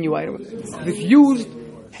like it's a new item. If it's used,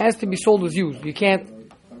 it has to be sold as used. You can't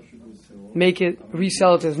make it,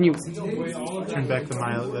 resell it as new. Turn back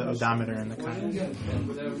the odometer and the kind.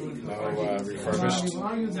 Refurbished.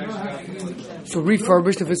 So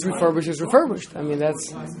refurbished, if it's refurbished, it's refurbished. I mean,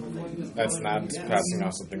 that's not passing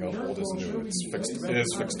off something old as new. It's fixed. It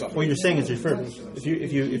is fixed up. What you're saying is refurbished.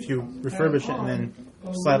 If you refurbish it and then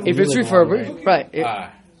slap. If it's refurbished, right? Okay.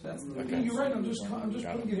 Yeah.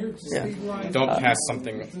 Don't pass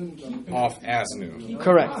something off as new.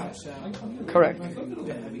 Correct.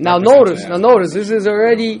 Now notice, this is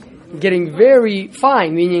already getting very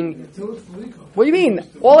fine, meaning, what do you mean?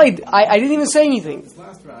 I didn't even say anything.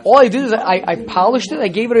 All I did is I polished it, I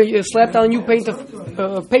gave it a slap down new paint.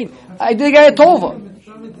 I did a guy a tova.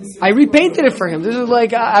 I repainted it for him. This is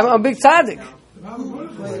like, I'm a big tzaddik.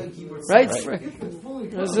 Right?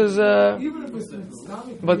 This is,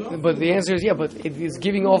 but the answer is, but it is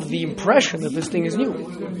giving off the impression that this thing is new.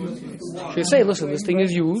 You say, listen, this thing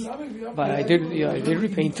is used, but I did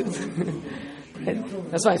repaint it.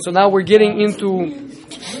 That's fine. So now we're getting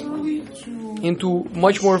into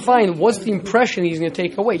much more fine. What's the impression he's going to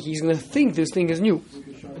take away? He's going to think this thing is new.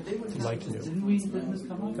 Like new.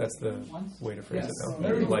 That's the way to phrase it though.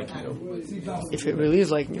 Like new. If it really is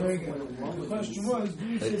like new.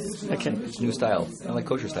 Okay. It's new style. I like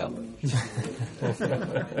kosher style.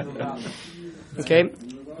 Okay.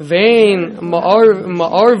 Vein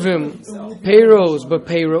ma'arvim peiros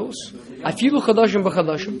b'peiros. Afilu chadashim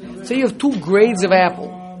b'chadashim. Say you have two grades of apple.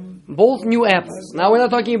 Both new apples. Now we're not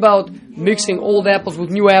talking about mixing old apples with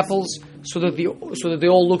new apples so that they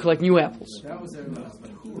all look like new apples.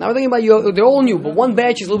 Now we're talking about they're all new, but one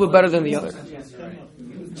batch is a little bit better than the other.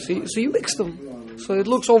 So you mix them. So it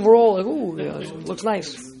looks overall like, it looks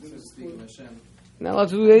nice. Not allowed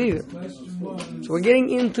to do that either. So we're getting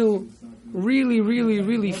into really, really,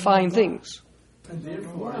 really fine things.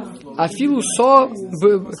 Afilu saw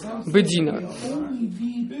bedinar.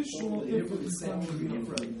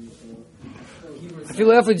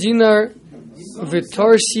 Afilu efa dinar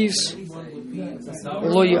v'tarsis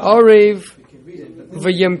lo yarev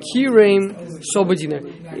v'yamkireim so bedinar.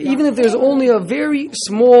 Even if there's only a very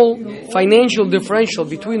small financial differential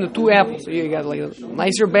between the two apples, so you got like a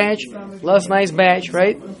nicer batch, less nice batch,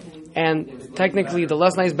 right? And technically the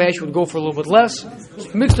less nice batch would go for a little bit less. So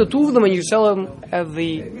you mix the two of them and you sell them at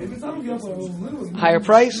the higher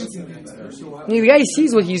price. And the guy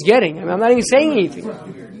sees what he's getting. I mean, I'm not even saying anything.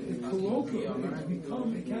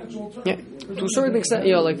 Yeah, to a certain extent,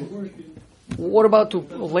 like, what about to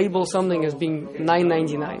label something as being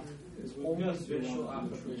 $9.99?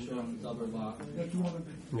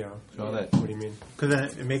 Yeah. So that. What do you mean? Because then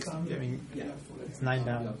it makes. It's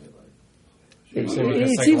 $9. It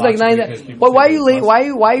seems like $9. But why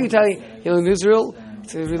are you telling? In Israel,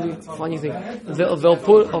 it's a really funny thing. They'll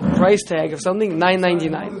put a price tag of something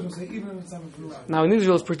 $9.99. Now in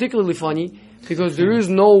Israel, it's particularly funny because there is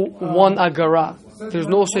no one agara. There's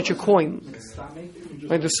no such a coin.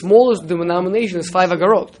 Right? The smallest denomination is 5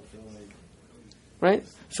 agarot. Right?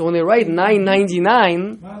 So when they write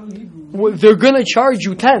 $9.99, they're gonna charge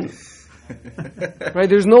you 10. Right?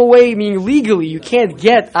 There's no way, legally, you can't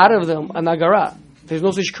get out of them an agara. There's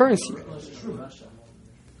no such currency.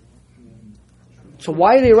 So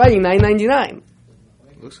why are they writing $9.99?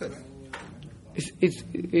 Looks good.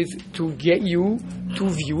 It's to get you to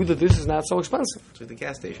view that this is not so expensive. So the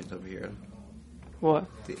gas stations over here. What?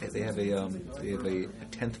 They have a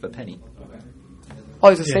tenth of a penny. Oh,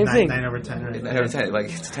 it's the same thing. 9 over 10. Right? 9 over 10, like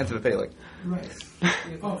it's a tenth of a penny. Like.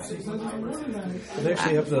 They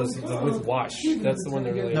actually have the with wash. That's the one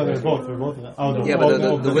they're really. No, they're both of them. Oh, but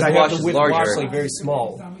the with wash is larger. Wash, like very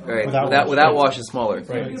small. Right. Without wash is smaller.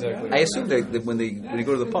 Right. Exactly. I assume that when you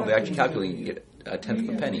go to the pump, they actually calculate you get a tenth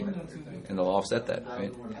of a penny, and they'll offset that,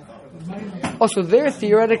 right? Oh, so they're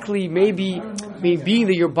theoretically maybe being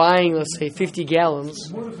that you're buying, let's say, 50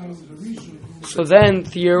 gallons. So then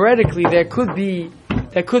theoretically that could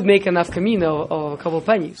make enough kamina of a couple of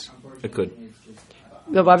pennies. It could.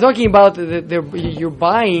 No, but I'm talking about you're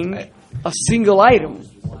buying a single item,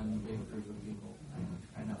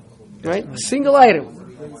 right? A single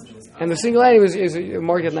item, and the single item is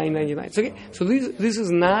marked at $9.99. So this is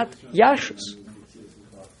not yashrus.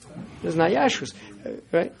 This is not yashrus,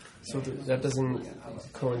 right? So that doesn't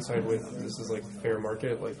coincide with this is like fair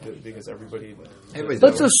market, because everybody's.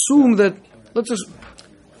 Let's assume that.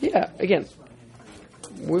 Again,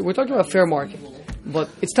 we're talking about fair market, but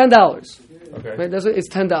it's $10. Okay. Right? It's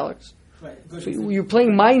 $10. So you're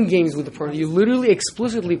playing mind games with the person. You're literally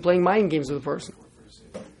explicitly playing mind games with the person.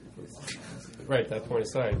 Right, that point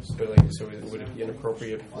aside, but so would it be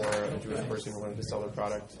inappropriate for a Jewish person who wanted to sell their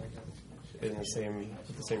product at the same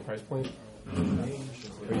price point? Or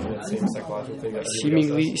even that same psychological thing that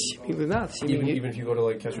seemingly not. Even if you go to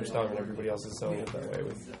like Kesher Stam and everybody else is selling it that way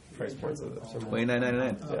with price points of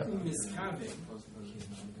 $29.99. Yeah.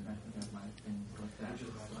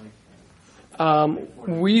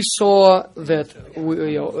 We saw that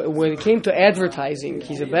when it came to advertising,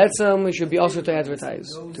 he said Betzim it should be also to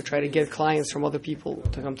advertise, to try to get clients from other people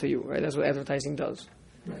to come to you, right? That's what advertising does.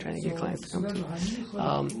 Trying to get clients to come to you.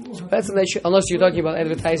 So Betzim, unless you're talking about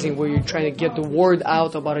advertising where you're trying to get the word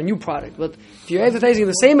out about a new product. But if you're advertising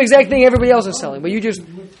the same exact thing everybody else is selling, but you just,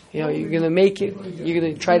 you're going to make it, you're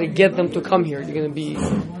going to try to get them to come here. You're going to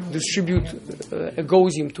distribute a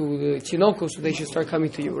gozim to the Tinoko, so they should start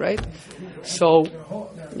coming to you, right? So,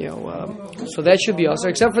 so that should be also,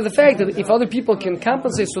 except for the fact that if other people can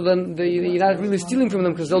compensate, so then you're not really stealing from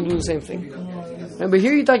them because they'll do the same thing. But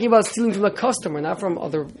here you're talking about stealing from the customer, not from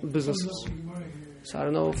other businesses. So I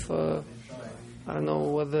don't know if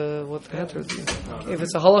what the answer is. If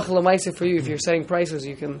it's a halacha l'maaseh for you, if you're setting prices,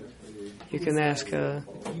 you can ask a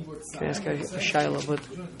shaila, but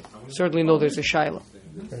certainly know there's a shaila.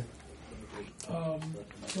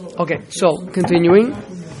 Okay, so continuing.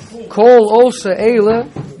 Kol osa eila,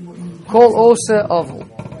 kol osa avol.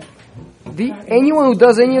 Anyone who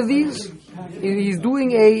does any of these, he's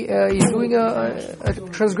doing a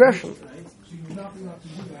transgression.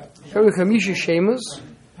 Chamisha shemus,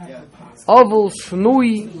 avol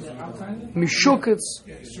snui, mishuketz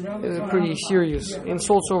is a pretty serious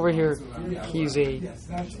insults over here. He's a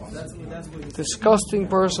disgusting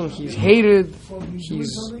person. He's hated. He's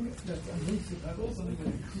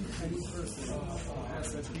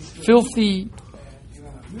filthy.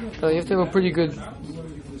 You have to have a pretty good.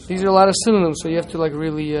 These are a lot of synonyms, so you have to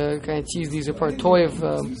really kind of tease these apart. Toiv,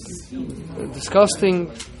 disgusting.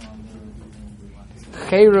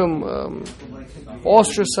 Cherem,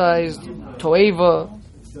 ostracized. Toeva,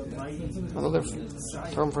 another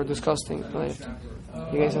term for disgusting. Right?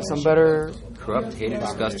 You guys have some better. Corrupt, hated,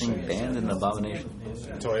 disgusting, banned, and abomination.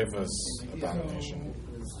 Toeva is abomination.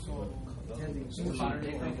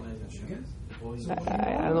 I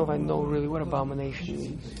don't know if I know really what abomination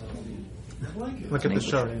means. Look at the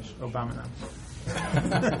show, Obama.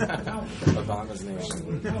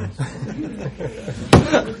 Abomination.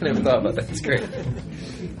 I never thought about that. It's great.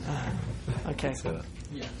 Okay. It's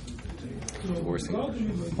the worst thing ever.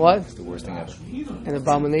 What? It's the worst thing ever. An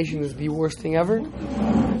abomination is the worst thing ever? You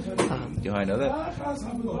know how I know that?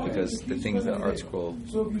 Because the things that Art Scroll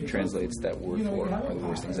translates that word for are the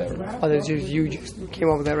worst things ever. Oh, that's just you just came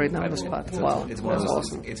up with that right now on the spot. Wow. It's one of those.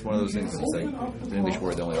 Awesome. It's one of those things. It's like an English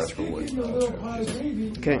word, the only Art Scroll word.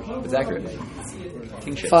 Okay. It's accurate.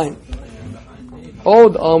 Kingship. Fine.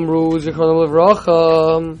 Od amru zichronam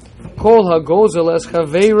levracha kol hagozel es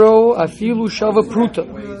chaveiro afilu shava pruta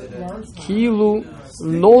kilu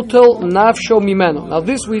notel nafsho mimeno. Now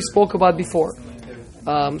this we spoke about before.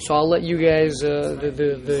 So I'll let you guys,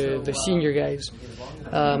 the senior guys,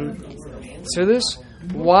 answer this.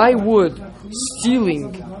 Why would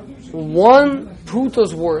stealing one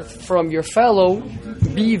pruta's worth from your fellow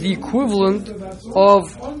be the equivalent of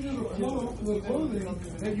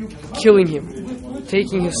killing him,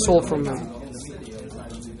 taking his soul from him?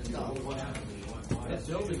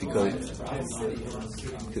 Because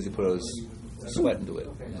he put his sweat into it,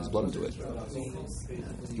 his blood into it.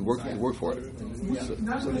 He worked for it. So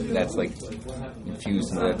that's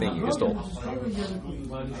infused into that thing you just stole.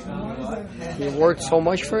 He worked so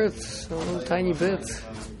much for it, a little tiny bit.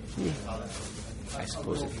 I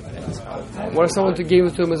suppose it depends. What if someone gave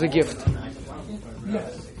it to him as a gift?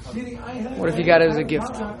 What if he got it as a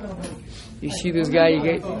gift? You see this guy,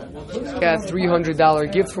 he's got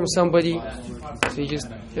 $300 gift from somebody, so you just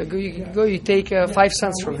you take 5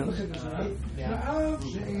 cents from him.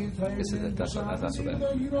 That's not so bad.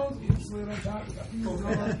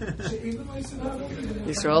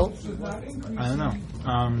 Israel? I don't know.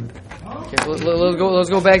 Okay, let's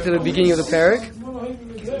go back to the beginning of the parak.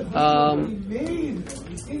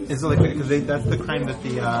 Is it because that's the crime that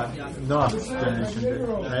the Noah's generation did,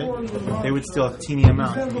 right? They would steal a teeny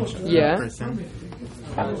amount from each person.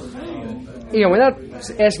 We're not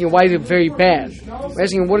asking why is it very bad. We're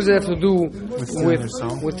asking what does it have to do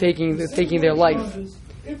with taking their life,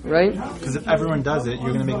 right? Because if everyone does it,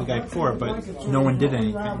 you're going to make the guy poor, but no one did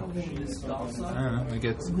anything. I don't know.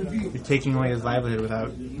 You're taking away his livelihood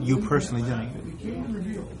without you personally doing it.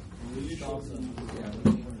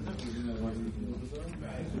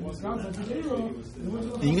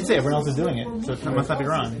 And you can say everyone else is doing it, so it must not be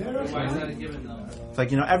wrong. It's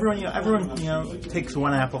like everyone takes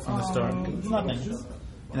one apple from the store. It's nothing.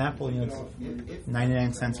 An apple, it's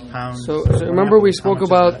 99 cents a pound. So remember we spoke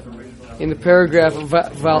about in the paragraph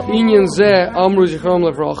Val inyan ze amru zichron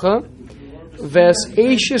levracha ves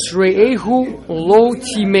eishes re'ehu lo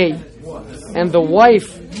timei, and the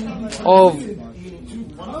wife of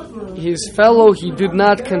his fellow he did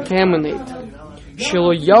not contaminate.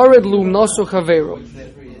 Shelo yared lum naso chavero.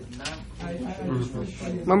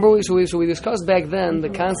 Remember, so we discussed back then the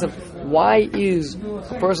concept: why is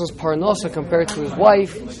a person's parnasa compared to his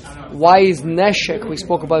wife? Why is neshek? We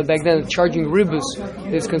spoke about it back then. Charging ribus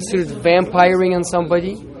is considered vampiring on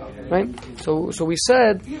somebody, right? So we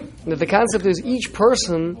said that the concept is each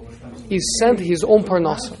person is sent his own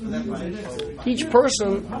parnasa. Each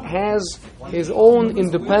person has his own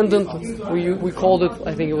independent. We called it.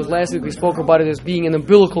 I think it was last week. We spoke about it as being an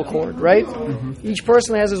umbilical cord, right? Mm-hmm. Each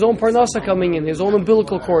person has his own parnasa coming in, his own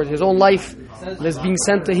umbilical cord, his own life that's being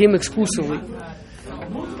sent to him exclusively.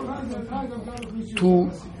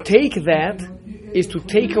 To take that is to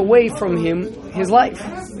take away from him his life.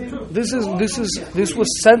 This was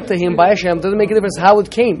sent to him by Hashem. Doesn't make a difference how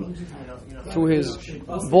it came, through his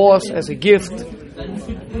boss as a gift,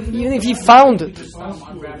 even if he found it,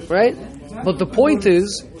 right? But the point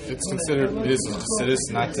is, it's considered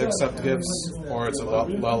not to accept gifts, or it's a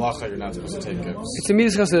la'alacha you're not supposed to take gifts. It's a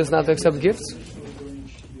mitzvah chassidus not to accept gifts.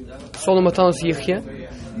 Solomon matanos yichya.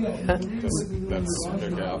 That's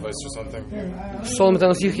Pirkei Avos or something. Solomon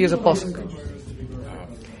matanos yichya is a pasuk.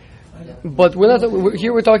 But we're not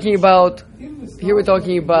here. We're talking about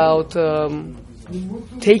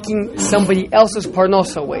taking somebody else's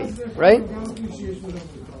parnos away, right?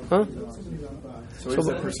 Huh? So if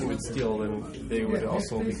that person would steal, then they would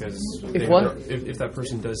also, because if that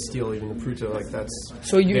person does steal, even the pruta, like that's.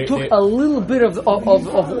 So you took a little bit of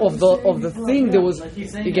the thing that was.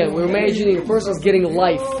 Again, we're imagining a person's getting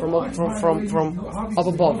life from up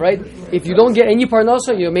above, right? If you don't get any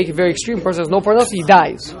parnasa, you make it very extreme. A person has no parnasa, he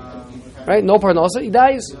dies, right? No parnasa, he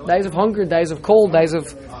dies of hunger, dies of cold, dies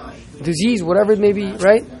of disease, whatever it may be,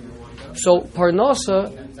 right? So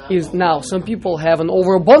parnasa is now. Some people have an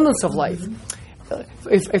overabundance of life.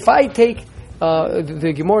 If I take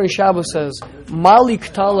the Gemara in Shabbos says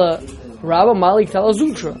Malik Tala Rabba, Malik Tala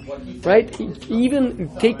Zutra, right? Even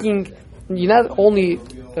taking, you not only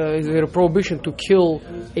is there a prohibition to kill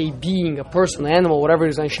a being, a person, an animal, whatever it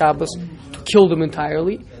is on Shabbos, to kill them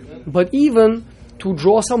entirely, but even to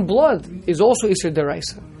draw some blood is also Isser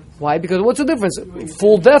Deraisa. Why? Because what's the difference?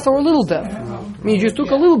 Full death or a little death? I mean, you just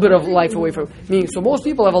took a little bit of life away from me. So most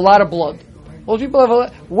people have a lot of blood. Most people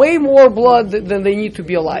have way more blood than they need to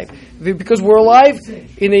be alive, because we're alive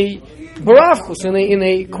in a baravchus,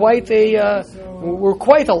 we're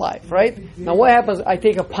quite alive, right? Now, what happens? I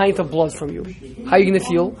take a pint of blood from you. How are you going to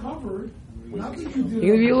feel? You're going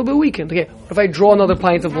to be a little bit weakened. Okay, if I draw another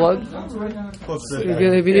pint of blood, you're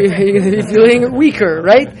going to be feeling weaker,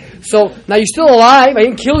 right? So now you're still alive. I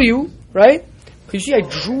didn't kill you, right? You see, I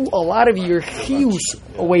drew a lot of your chiyus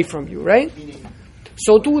away from you, right?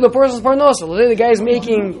 So too, the person's parnasa. Let's say the guy's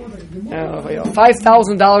making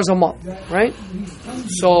 $5,000 a month, right?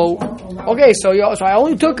 So I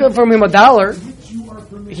only took from him $1.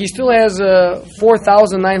 He still has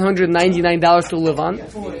 $4,999 to live on.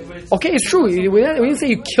 Okay, it's true. We didn't say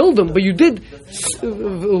you killed him, but you did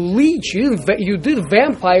leech. You did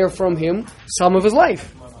vampire from him some of his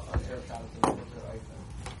life.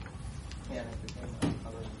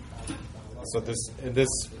 So in this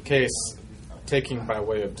case, taking by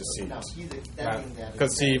way of deceit,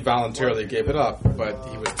 because he voluntarily gave it up, but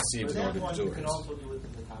he was deceived in order to do it.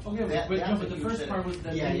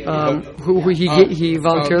 He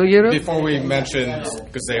voluntarily gave it up? Before we mentioned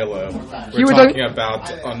Gazela, we're talking about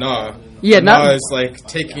Anah. Yeah, Anah is like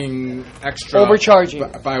taking extra, overcharging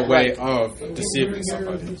by way of deceiving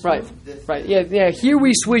somebody. Right. Yeah. Here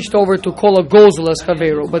we switched over to Kola Gozel as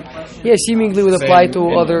Chavero, but seemingly would apply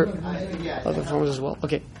to other forms as well.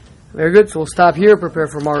 Okay. Very good. So we'll stop here. Prepare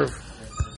for Marv.